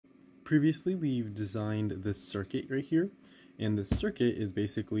Previously we've designed this circuit right here, and this circuit is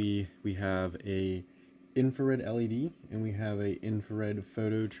basically, we have a infrared LED and we have a infrared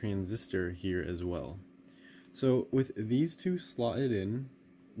phototransistor here as well. So with these two slotted in,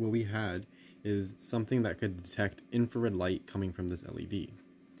 what we had is something that could detect infrared light coming from this LED.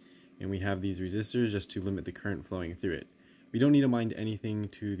 And we have these resistors just to limit the current flowing through it. We don't need to mind anything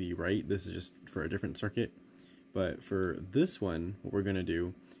to the right, this is just for a different circuit. But for this one, what we're going to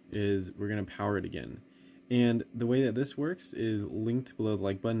do is we're going to power it again. And the way that this works is linked below the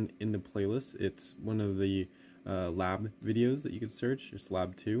like button in the playlist. It's one of the lab videos that you could search. It's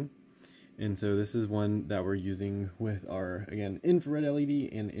lab 2. And so this is one that we're using with our, again, infrared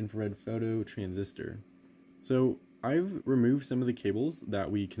LED and infrared photo transistor. So I've removed some of the cables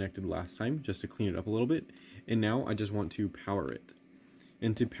that we connected last time just to clean it up a little bit. And now I just want to power it.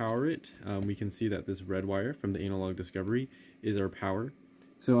 And to power it, we can see that this red wire from the analog discovery is our power.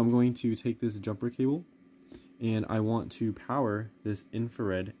 So I'm going to take this jumper cable and I want to power this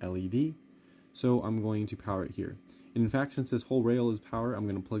infrared LED. So I'm going to power it here. And in fact, since this whole rail is power, I'm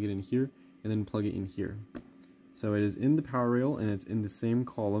going to plug it in here and then plug it in here. So it is in the power rail and it's in the same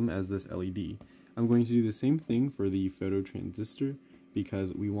column as this LED. I'm going to do the same thing for the phototransistor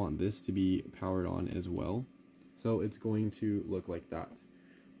because we want this to be powered on as well. So it's going to look like that.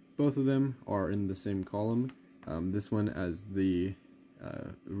 Both of them are in the same column. This one as the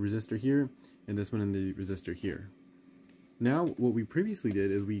resistor here, and this one in the resistor here. Now what we previously did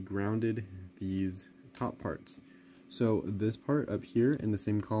is we grounded these top parts. So this part up here in the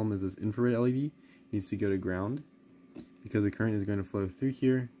same column as this infrared LED needs to go to ground because the current is going to flow through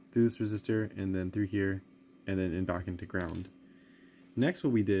here, through this resistor, and then through here, and then back into ground. Next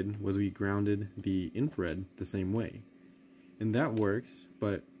what we did was we grounded the infrared the same way. And that works,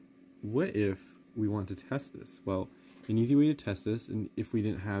 but what if we want to test this? Well, an easy way to test this, and if we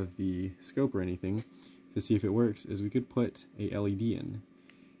didn't have the scope or anything, to see if it works, is we could put a LED in.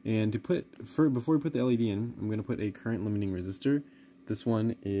 And to before we put the LED in, I'm going to put a current limiting resistor. This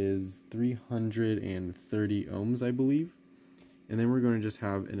one is 330 ohms, I believe. And then we're going to just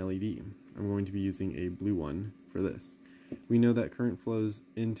have an LED. I'm going to be using a blue one for this. We know that current flows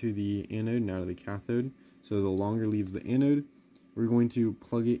into the anode and out of the cathode, so the longer leads the anode. We're going to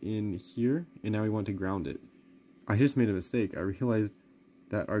plug it in here, and now we want to ground it. I just made a mistake. I realized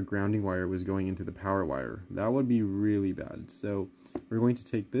that our grounding wire was going into the power wire. That would be really bad. So we're going to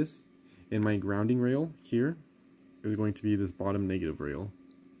take this, and my grounding rail here is going to be this bottom negative rail,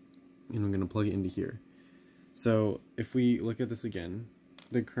 and I'm going to plug it into here. So if we look at this again,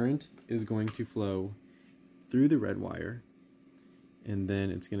 the current is going to flow through the red wire, and then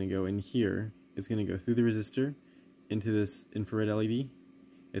it's going to go in here. It's going to go through the resistor into this infrared LED.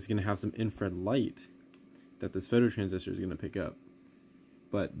 It's going to have some infrared light that this phototransistor is going to pick up.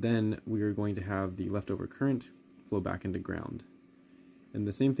 But then we are going to have the leftover current flow back into ground. And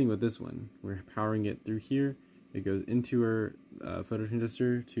the same thing with this one. We're powering it through here. It goes into our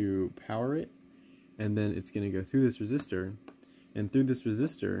phototransistor to power it. And then it's going to go through this resistor. And through this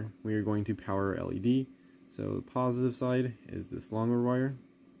resistor, we are going to power our LED. So the positive side is this longer wire,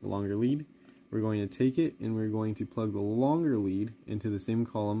 the longer lead. We're going to take it and we're going to plug the longer lead into the same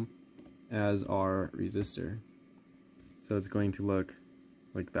column as our resistor. So it's going to look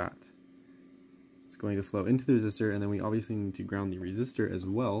like that. It's going to flow into the resistor, and then we obviously need to ground the resistor as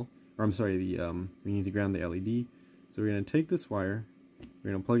well. Or I'm sorry, we need to ground the LED. So we're going to take this wire,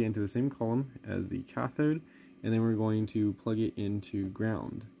 we're going to plug it into the same column as the cathode, and then we're going to plug it into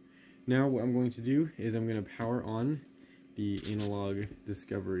ground. Now what I'm going to do is I'm going to power on the analog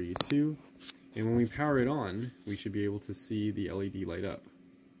discovery 2, and when we power it on, we should be able to see the LED light up.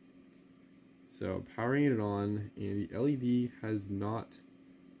 So powering it on, and the LED has not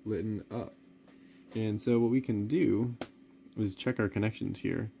lit up. And so what we can do is check our connections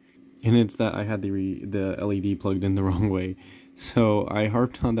here. And it's that I had the LED plugged in the wrong way. So I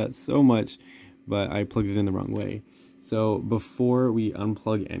harped on that so much, but I plugged it in the wrong way. So before we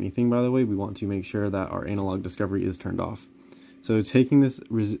unplug anything, by the way, we want to make sure that our analog discovery is turned off. So taking this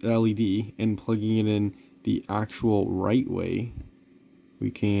LED and plugging it in the actual right way, we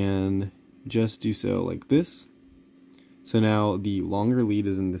can just do so like this. So now the longer lead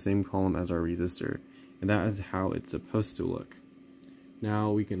is in the same column as our resistor, and that is how it's supposed to look. Now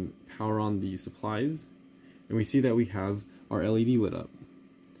we can power on the supplies, and we see that we have our LED lit up.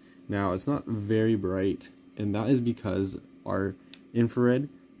 Now it's not very bright, and that is because our infrared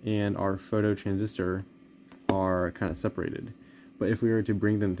and our phototransistor are kind of separated. But if we were to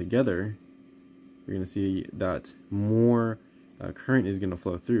bring them together, we're going to see that more current is going to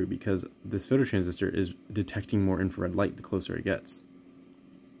flow through because this phototransistor is detecting more infrared light the closer it gets.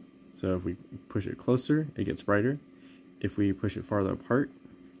 So if we push it closer, it gets brighter. If we push it farther apart,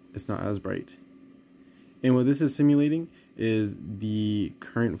 it's not as bright. And what this is simulating is the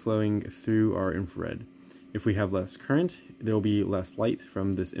current flowing through our infrared. If we have less current, there will be less light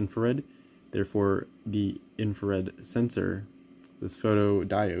from this infrared. Therefore, the infrared sensor, this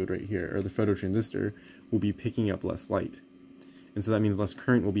photodiode right here, or the phototransistor, will be picking up less light. And so that means less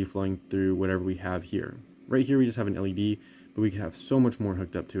current will be flowing through whatever we have here. Right here we just have an LED, but we could have so much more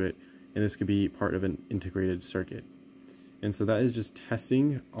hooked up to it, and this could be part of an integrated circuit. And so that is just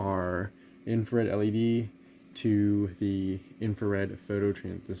testing our infrared LED to the infrared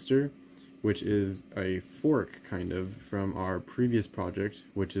phototransistor, which is a fork kind of from our previous project,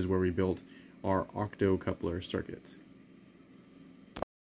 which is where we built our optocoupler circuit.